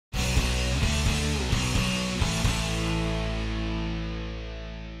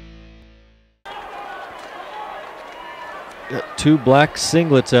Got two black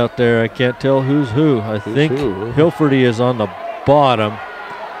singlets out there. I can't tell who's who. I think Hilferty is on the bottom.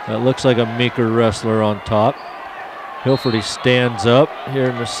 That looks like a Meeker wrestler on top. Hilferty stands up here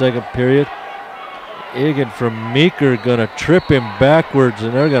in the second period. Egan from Meeker gonna trip him backwards,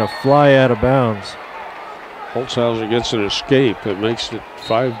 and they're gonna fly out of bounds. Holzhauser gets an escape. It makes it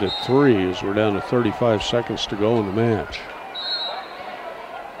 5-3 as we're down to 35 seconds to go in the match.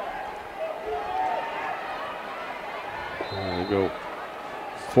 They go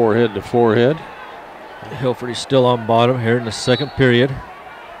forehead to forehead. Hilferty still on bottom here in the second period.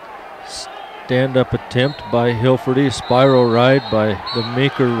 Stand-up attempt by Hilferty, spiral ride by the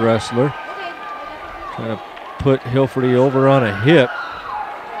Meeker wrestler. Trying to put Hilferty over on a hip.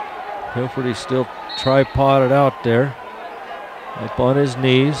 Hilferty still tripoded out there, up on his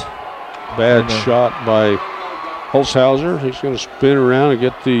knees. Bad shot by Holzhauser. He's going to spin around and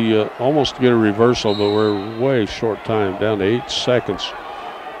get the almost get a reversal, but we're way short time, down to 8 seconds.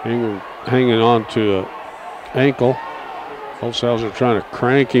 Hanging on to an ankle. Holzhauser trying to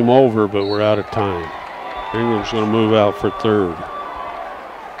crank him over, but we're out of time. Ingram's going to move out for third.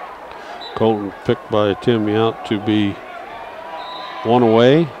 Colton picked by Tim Yount to be one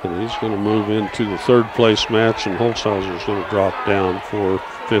away, and he's going to move into the third place match, and Holzhauser's going to drop down for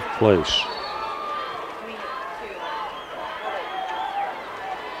 5th place.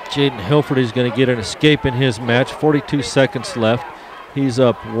 Jaden Hilferty's going to get an escape in his match. 42 seconds left. He's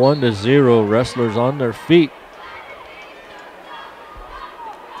up 1-0. Wrestlers on their feet.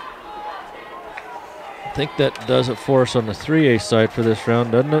 I think that does it for us on the 3A side for this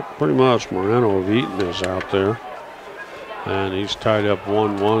round, doesn't it? Pretty much. Morano of Eaton is out there. And he's tied up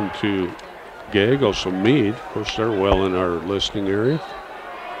 1-1 to Gallegos of Meade. Of course, they're well in our listening area.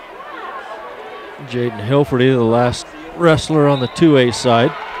 Jaden Hilferty, the last wrestler on the 2A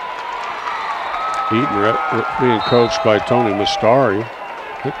side. Eaton being coached by Tony Mastari.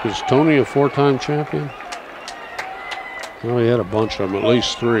 I think, was Tony a 4-time champion? Well, he had a bunch of them, at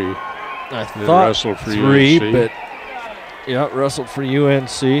least 3. I thought wrestled for 3, UNC. but yeah, wrestled for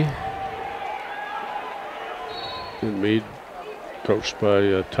UNC. And Meade, coached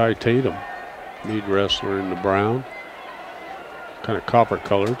by Ty Tatum. Meade wrestler in the brown. Kind of copper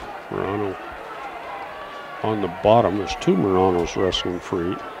colored. Morano on the bottom. There's 2 Moranos wrestling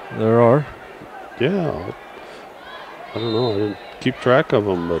for Eaton. There are. Yeah. I don't know. I didn't keep track of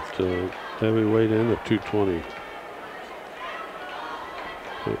them, but heavyweight in at 220.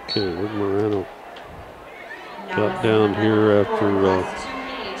 Okay, where'd Morano got down here after,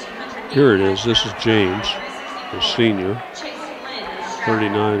 here it is. This is James, the senior.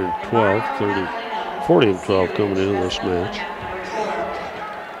 39-12, 40-12 coming into this match.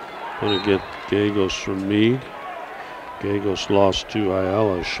 Want to get Gallegos from Meade. Gallegos lost to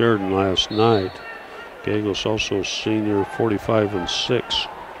Ayala Sheridan last night. Gallegos also senior, 45-6.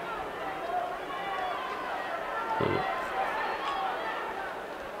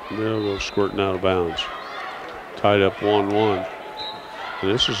 They'll go squirting out of bounds. Tied up 1-1. And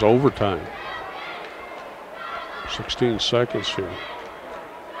this is overtime. 16 seconds here.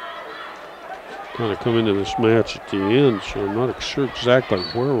 Kind of come into this match at the end, so I'm not sure exactly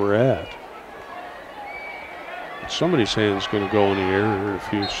where we're at. Somebody's hand's going to go in the air in a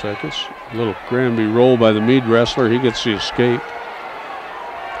few seconds. A little Granby roll by the Meade wrestler. He gets the escape.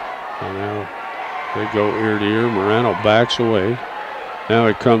 And now they go ear to ear. Morano backs away. Now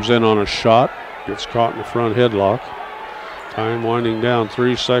he comes in on a shot. Gets caught in the front headlock. Time winding down.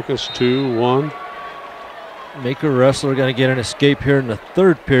 3 seconds. 2, 1. Meeker wrestler going to get an escape here in the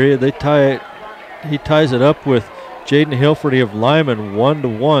third period. He ties it up with Jaden Hilferty of Lyman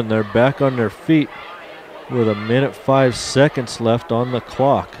 1-1. They're back on their feet with 1:05 seconds left on the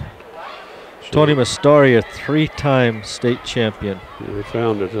clock. Sure. Tony Mastari, a 3-time state champion. Yeah, they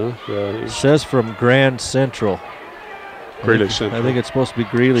found it, huh? Yeah, it says from Grand Central. Greeley Central. I think it's supposed to be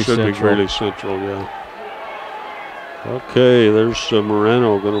Greeley Central. Should be Greeley Central, yeah. Okay, there's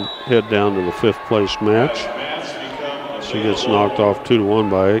Morano going to head down to the 5th place match. She gets knocked off 2-1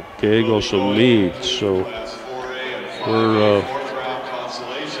 by Gallegos of Meade. So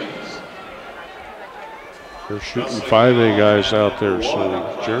we're shooting 5A guys out there.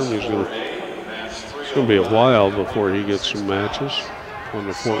 So Jeremy's it's going to be a while before he gets some matches on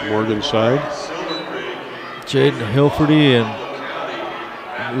the Fort Morgan side. Jaden Hilferty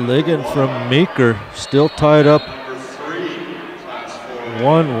and Ligon from Meeker still tied up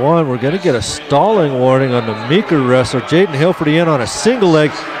 1-1. We're going to get a stalling warning on the Meeker wrestler. Jaden Hilferty in on a single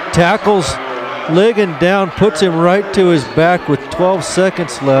leg, tackles Ligon down, puts him right to his back with 12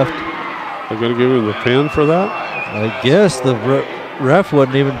 seconds left. They're going to give him the pin for that? I guess the ref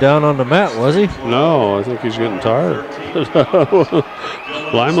wasn't even down on the mat, was he? No, I think he's getting tired.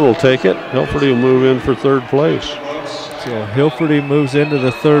 Lyman will take it. Hilferty will move in for third place. So Hilferty moves into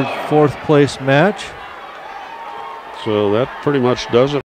the fourth place match. So that pretty much does it.